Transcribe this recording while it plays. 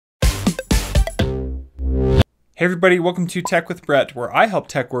Hey everybody, welcome to Tech with Brett, where I help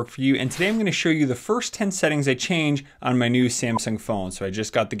tech work for you. And today I'm going to show you the first 10 settings I change on my new Samsung phone. So I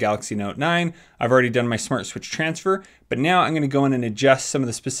just got the Galaxy Note 9. I've already done my smart switch transfer, but now I'm going to go in and adjust some of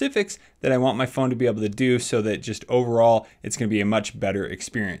the specifics that I want my phone to be able to do so that just overall it's going to be a much better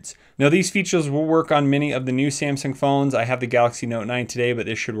experience. Now these features will work on many of the new Samsung phones. I have the Galaxy Note 9 today, but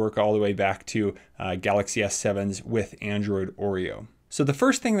this should work all the way back to Galaxy S7s with Android Oreo. So the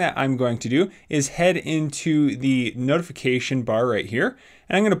first thing that I'm going to do is head into the notification bar right here,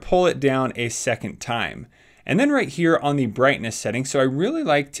 and I'm going to pull it down a second time. And then right here on the brightness setting, so I really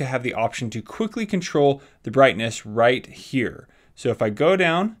like to have the option to quickly control the brightness right here. So if I go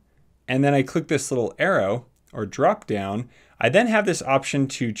down and then I click this little arrow or drop down, I then have this option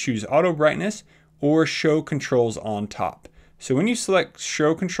to choose auto brightness or show controls on top. So when you select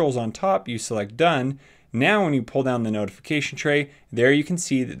show controls on top, you select done. Now when you pull down the notification tray, there you can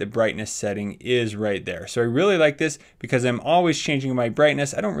see that the brightness setting is right there. So I really like this because I'm always changing my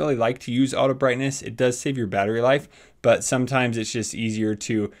brightness. I don't really like to use auto brightness. It does save your battery life, but sometimes it's just easier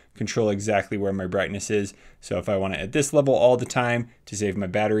to control exactly where my brightness is. So if I want it at this level all the time to save my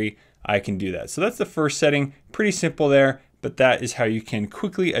battery, I can do that. So that's the first setting. Pretty simple there, but that is how you can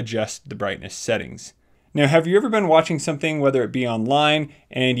quickly adjust the brightness settings. Now, have you ever been watching something, whether it be online,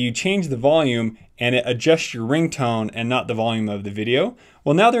 and you change the volume and it adjusts your ringtone and not the volume of the video?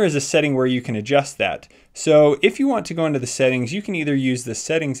 Well, now there is a setting where you can adjust that. So if you want to go into the settings, you can either use the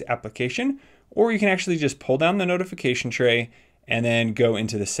settings application, or you can actually just pull down the notification tray and then go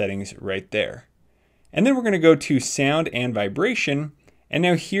into the settings right there. And then we're going to go to sound and vibration. And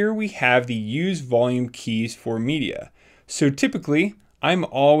now here we have the use volume keys for media. So typically, I'm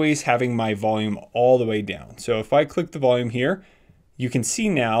always having my volume all the way down. So if I click the volume here, you can see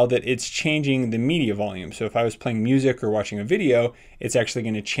now that it's changing the media volume. So if I was playing music or watching a video, it's actually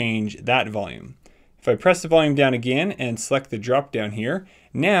going to change that volume. If I press the volume down again and select the drop down here,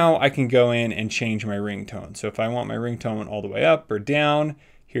 now I can go in and change my ringtone. So if I want my ringtone all the way up or down,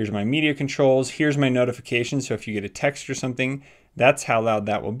 here's my media controls, here's my notifications. So if you get a text or something, that's how loud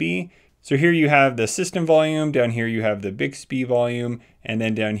that will be. So here you have the system volume, down here you have the Bixby volume, and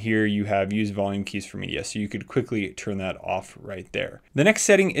then down here you have use volume keys for media. So you could quickly turn that off right there. The next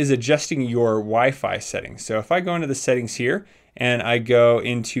setting is adjusting your Wi-Fi settings. So if I go into the settings here and I go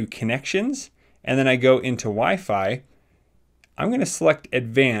into connections and then I go into Wi-Fi, I'm going to select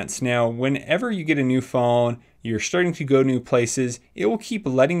advanced. Now, whenever you get a new phone, you're starting to go new places, it will keep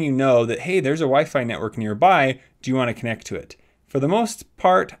letting you know that, hey, there's a Wi-Fi network nearby. Do you want to connect to it? For the most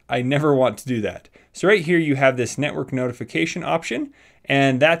part, I never want to do that. So right here you have this network notification option,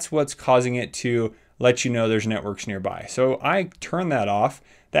 and that's what's causing it to let you know there's networks nearby. So I turn that off.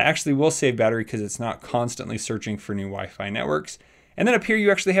 That actually will save battery because it's not constantly searching for new Wi-Fi networks. And then up here you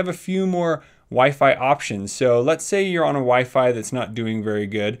actually have a few more Wi-Fi options. So let's say you're on a Wi-Fi that's not doing very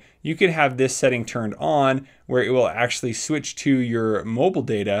good. You could have this setting turned on where it will actually switch to your mobile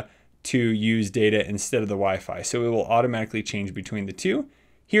data to use data instead of the Wi-Fi. So it will automatically change between the two.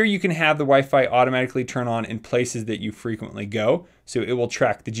 Here you can have the Wi-Fi automatically turn on in places that you frequently go. So it will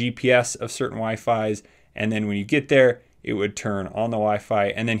track the GPS of certain Wi-Fis, and then when you get there, it would turn on the Wi-Fi.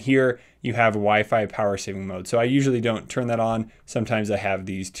 And then here you have Wi-Fi power saving mode. So I usually don't turn that on. Sometimes I have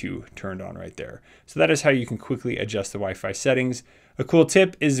these two turned on right there. So that is how you can quickly adjust the Wi-Fi settings. A cool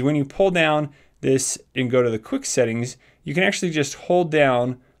tip is when you pull down this and go to the quick settings, you can actually just hold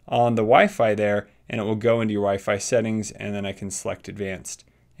down on the Wi-Fi there and it will go into your Wi-Fi settings, and then I can select advanced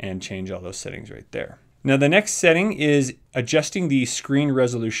and change all those settings right there. Now the next setting is adjusting the screen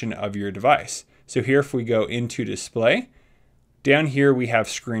resolution of your device. So here if we go into display, down here we have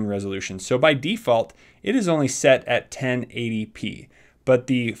screen resolution. So by default it is only set at 1080p, but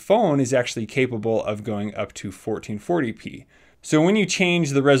the phone is actually capable of going up to 1440p. So when you change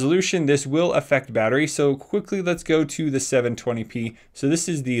the resolution, this will affect battery. So quickly, let's go to the 720p. So this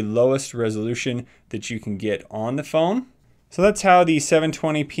is the lowest resolution that you can get on the phone. So that's how the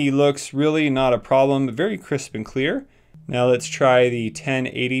 720p looks. Really not a problem, very crisp and clear. Now let's try the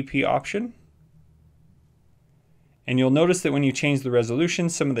 1080p option. And you'll notice that when you change the resolution,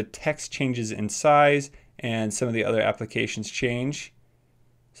 some of the text changes in size and some of the other applications change.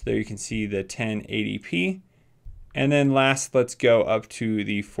 So there you can see the 1080p. And then last, let's go up to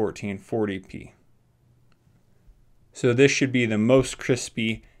the 1440p. So this should be the most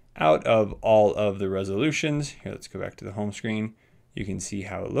crispy out of all of the resolutions. Here, let's go back to the home screen. You can see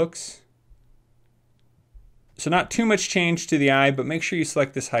how it looks. So not too much change to the eye, but make sure you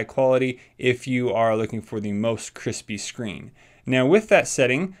select this high quality if you are looking for the most crispy screen. Now with that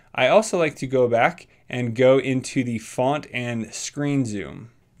setting, I also like to go back and go into the font and screen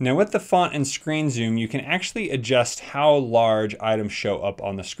zoom. Now with the font and screen zoom, you can actually adjust how large items show up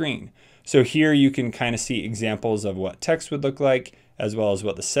on the screen. So here you can kind of see examples of what text would look like, as well as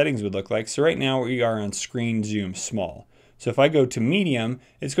what the settings would look like. So right now we are on screen zoom small. So if I go to medium,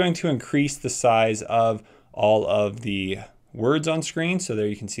 it's going to increase the size of all of the words on screen. So there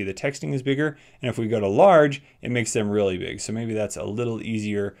you can see the texting is bigger. And if we go to large, it makes them really big. So maybe that's a little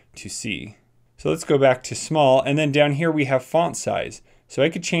easier to see. So let's go back to small. And then down here we have font size. So I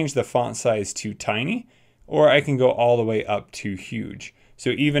could change the font size to tiny, or I can go all the way up to huge. So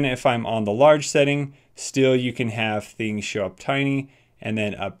even if I'm on the large setting, still you can have things show up tiny and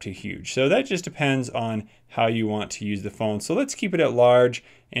then up to huge. So that just depends on how you want to use the phone. So let's keep it at large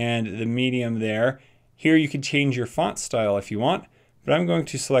and the medium there. Here you can change your font style if you want, but I'm going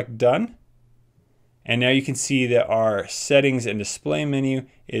to select done. And now you can see that our settings and display menu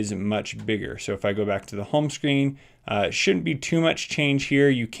is much bigger. So if I go back to the home screen, it shouldn't be too much change here.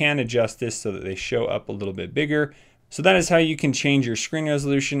 You can adjust this so that they show up a little bit bigger. So that is how you can change your screen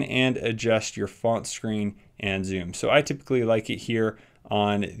resolution and adjust your font screen and zoom. So I typically like it here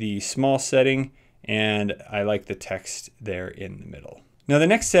on the small setting, and I like the text there in the middle. Now the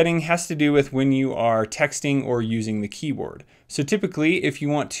next setting has to do with when you are texting or using the keyboard. So typically if you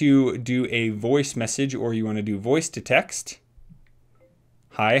want to do a voice message or you want to do voice to text,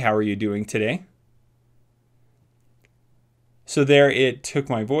 hi, how are you doing today? So there it took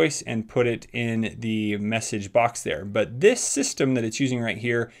my voice and put it in the message box there. But this system that it's using right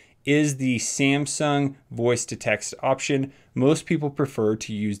here is the Samsung voice to text option. Most people prefer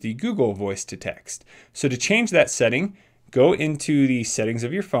to use the Google voice to text. So to change that setting, go into the settings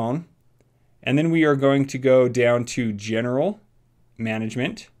of your phone, and then we are going to go down to General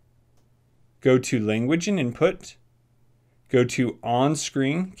Management, go to Language and Input, go to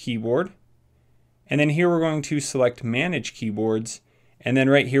On-Screen Keyboard, and then here we're going to select Manage Keyboards, and then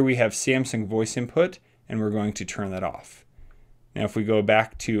right here we have Samsung Voice Input, and we're going to turn that off. Now if we go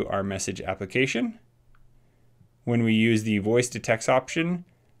back to our message application, when we use the voice to text option,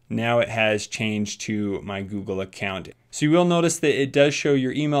 now it has changed to my Google account. So you will notice that it does show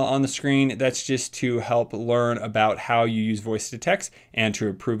your email on the screen. That's just to help learn about how you use voice to text and to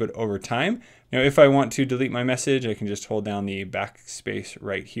improve it over time. Now if I want to delete my message, I can just hold down the backspace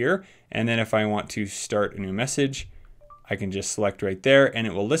right here. And then if I want to start a new message, I can just select right there and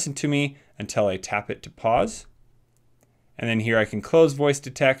it will listen to me until I tap it to pause. And then here I can close voice to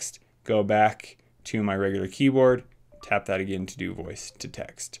text, go back to my regular keyboard, tap that again to do voice to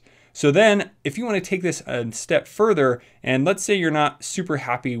text. So then if you want to take this a step further, and let's say you're not super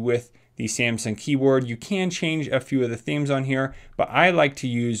happy with the Samsung keyboard, you can change a few of the themes on here, but I like to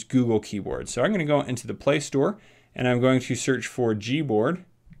use Google keyboard. So I'm going to go into the Play Store and I'm going to search for Gboard.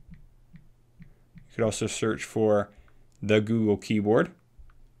 You could also search for the Google keyboard.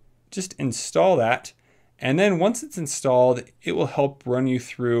 Just install that. And then once it's installed, it will help run you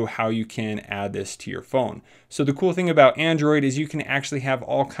through how you can add this to your phone. So the cool thing about Android is you can actually have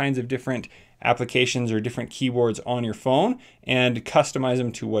all kinds of different applications or different keyboards on your phone and customize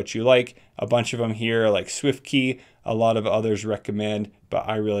them to what you like. A bunch of them here like SwiftKey, a lot of others recommend, but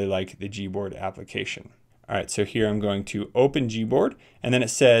I really like the Gboard application. All right, so here I'm going to open Gboard, and then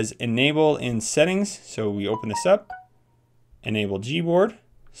it says enable in settings. So we open this up, enable Gboard,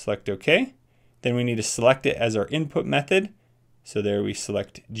 select OK. Then we need to select it as our input method. So there we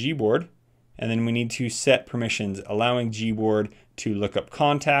select Gboard. And then we need to set permissions, allowing Gboard to look up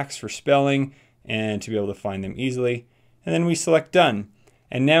contacts for spelling and to be able to find them easily. And then we select done.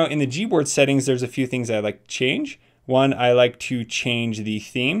 And now in the Gboard settings, there's a few things I like to change. One, I like to change the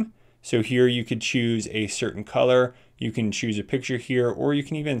theme. So here you could choose a certain color. You can choose a picture here, or you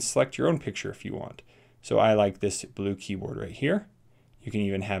can even select your own picture if you want. So I like this blue keyboard right here. You can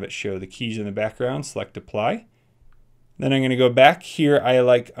even have it show the keys in the background, select apply. Then I'm going to go back here. I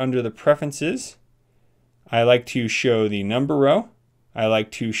like under the preferences, I like to show the number row. I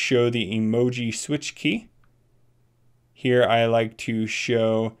like to show the emoji switch key. Here I like to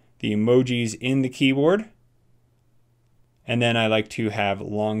show the emojis in the keyboard. And then I like to have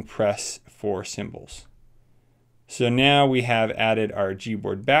long press for symbols. So now we have added our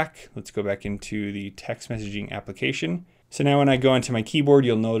Gboard back. Let's go back into the text messaging application. So now when I go into my keyboard,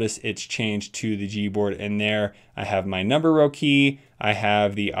 you'll notice it's changed to the Gboard, and there I have my number row key. I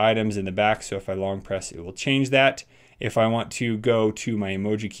have the items in the back, so if I long press, it will change that. If I want to go to my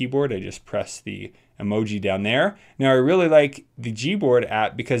emoji keyboard, I just press the emoji down there. Now I really like the Gboard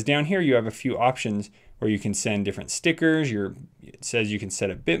app because down here you have a few options where you can send different stickers. It says you can set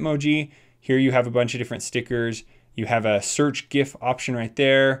a Bitmoji. Here you have a bunch of different stickers. You have a search GIF option right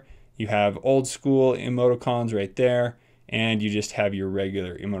there. You have old school emoticons right there. and you just have your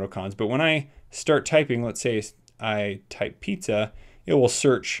regular emoticons. But when I start typing, let's say I type pizza, it will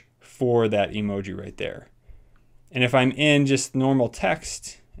search for that emoji right there. And if I'm in just normal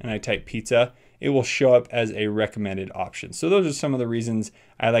text and I type pizza, it will show up as a recommended option. So those are some of the reasons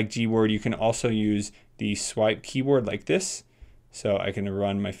I like Gboard. You can also use the swipe keyboard like this. So I can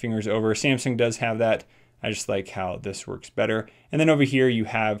run my fingers over. Samsung does have that. I just like how this works better. And then over here you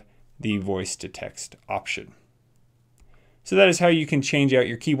have the voice to text option. So that is how you can change out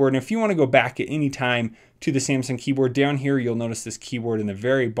your keyboard. And if you want to go back at any time to the Samsung keyboard, down here you'll notice this keyboard in the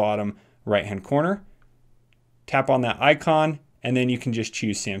very bottom right hand corner. Tap on that icon and then you can just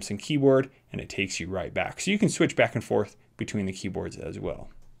choose Samsung keyboard and it takes you right back. So you can switch back and forth between the keyboards as well.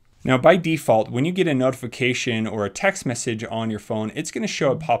 Now by default, when you get a notification or a text message on your phone, it's going to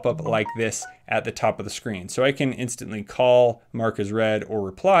show a pop-up like this at the top of the screen. So I can instantly call, mark as read, or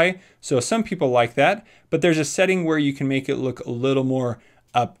reply. So some people like that, but there's a setting where you can make it look a little more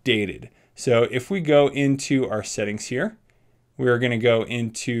updated. So if we go into our settings here, we're going to go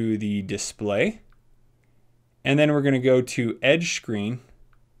into the display, and then we're going to go to edge screen,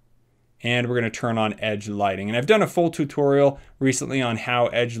 and we're going to turn on edge lighting. And I've done a full tutorial recently on how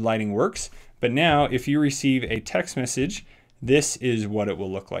edge lighting works, but now if you receive a text message, this is what it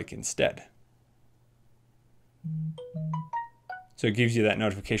will look like instead. So it gives you that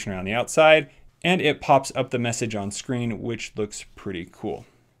notification around the outside and it pops up the message on screen, which looks pretty cool.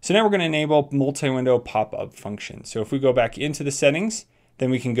 So now we're going to enable multi-window pop-up function. So if we go back into the settings, then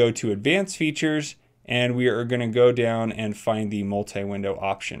we can go to advanced features and we are going to go down and find the multi-window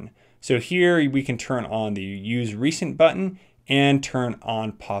option. So here we can turn on the use recent button and turn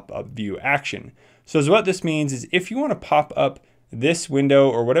on pop-up view action. So what this means is if you want to pop up this window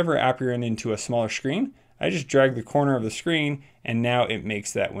or whatever app you're in into a smaller screen, I just drag the corner of the screen and now it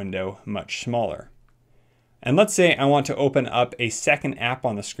makes that window much smaller. And let's say I want to open up a second app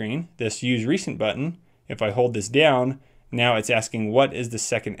on the screen, this use recent button. If I hold this down, now it's asking what is the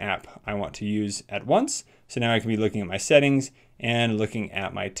second app I want to use at once. So now I can be looking at my settings and looking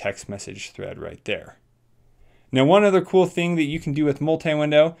at my text message thread right there. Now one other cool thing that you can do with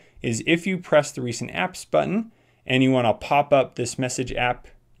multi-window is if you press the recent apps button and you want to pop up this message app,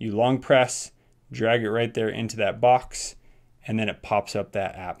 you long press, drag it right there into that box, and then it pops up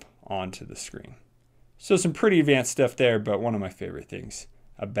that app onto the screen. So some pretty advanced stuff there, but one of my favorite things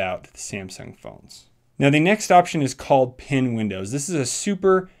about the Samsung phones. Now the next option is called pin windows. This is a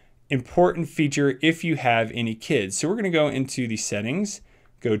super important feature if you have any kids. So we're going to go into the settings,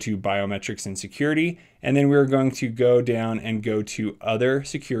 go to biometrics and security, and then we're going to go down and go to other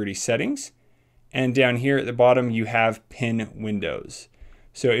security settings. And down here at the bottom, you have pin windows.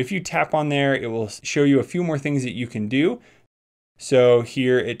 So if you tap on there, it will show you a few more things that you can do. So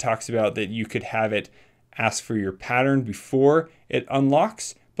here it talks about that you could have it ask for your pattern before it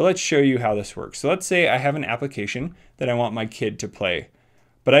unlocks, but let's show you how this works. So let's say I have an application that I want my kid to play,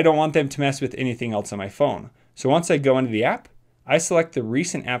 but I don't want them to mess with anything else on my phone. So once I go into the app, I select the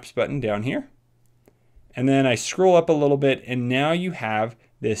recent apps button down here, and then I scroll up a little bit, and now you have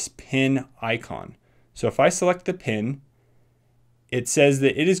this pin icon. So if I select the pin, it says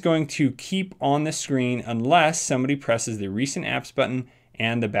that it is going to keep on the screen unless somebody presses the recent apps button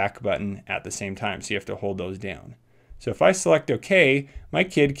and the back button at the same time. So you have to hold those down. So if I select OK, my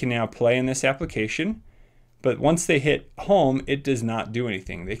kid can now play in this application. But once they hit home, it does not do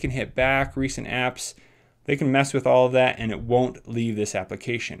anything. They can hit back, recent apps, they can mess with all of that and it won't leave this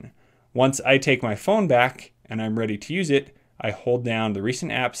application. Once I take my phone back and I'm ready to use it, I hold down the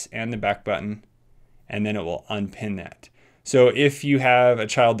recent apps and the back button and then it will unpin that. So if you have a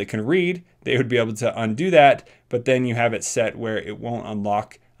child that can read, they would be able to undo that, but then you have it set where it won't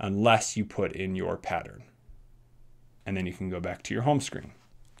unlock unless you put in your pattern. And then you can go back to your home screen.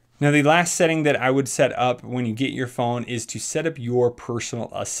 Now the last setting that I would set up when you get your phone is to set up your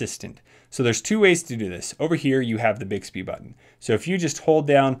personal assistant. So there's two ways to do this. Over here you have the Bixby button. So if you just hold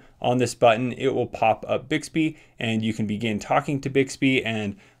down on this button, it will pop up Bixby and you can begin talking to Bixby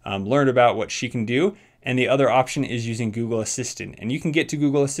and learn about what she can do. And the other option is using Google Assistant. And you can get to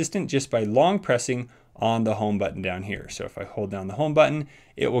Google Assistant just by long pressing on the home button down here. So if I hold down the home button,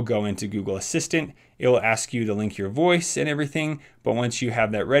 it will go into Google Assistant. It will ask you to link your voice and everything. But once you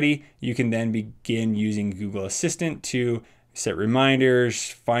have that ready, you can then begin using Google Assistant to set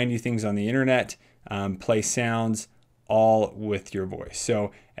reminders, find you things on the internet, play sounds, all with your voice. So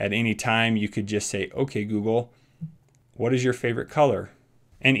at any time, you could just say, okay, Google, what is your favorite color?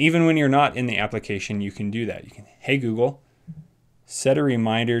 And even when you're not in the application, you can do that. You can, hey, Google, set a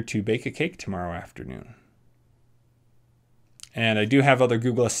reminder to bake a cake tomorrow afternoon. And I do have other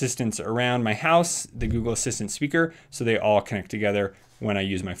Google Assistants around my house, the Google Assistant speaker, so they all connect together when I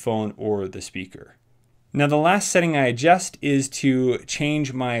use my phone or the speaker. Now the last setting I adjust is to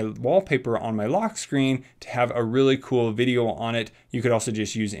change my wallpaper on my lock screen to have a really cool video on it. You could also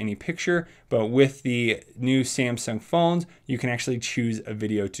just use any picture, but with the new Samsung phones, you can actually choose a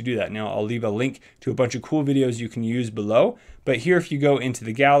video to do that. Now I'll leave a link to a bunch of cool videos you can use below, but here if you go into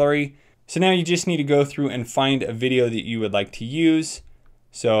the gallery, so now you just need to go through and find a video that you would like to use.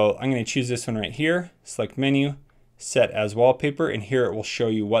 So I'm going to choose this one right here, select menu, set as wallpaper, and here it will show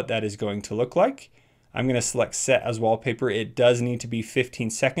you what that is going to look like. I'm going to select set as wallpaper. It does need to be 15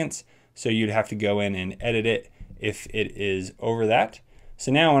 seconds, so you'd have to go in and edit it if it is over that.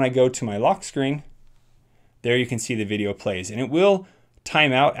 So now when I go to my lock screen, there you can see the video plays, and it will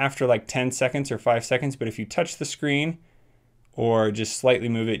time out after like 10 seconds or 5 seconds, but if you touch the screen or just slightly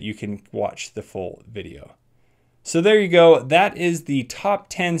move it, you can watch the full video. So there you go. That is the top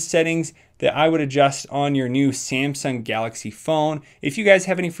 10 settings that I would adjust on your new Samsung Galaxy phone. If you guys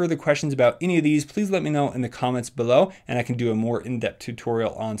have any further questions about any of these, please let me know in the comments below and I can do a more in-depth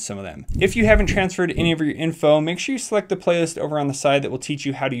tutorial on some of them. If you haven't transferred any of your info, make sure you select the playlist over on the side that will teach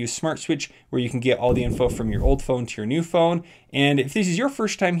you how to use Smart Switch, where you can get all the info from your old phone to your new phone. And if this is your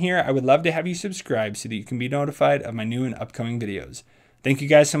first time here, I would love to have you subscribe so that you can be notified of my new and upcoming videos. Thank you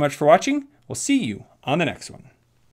guys so much for watching. We'll see you on the next one.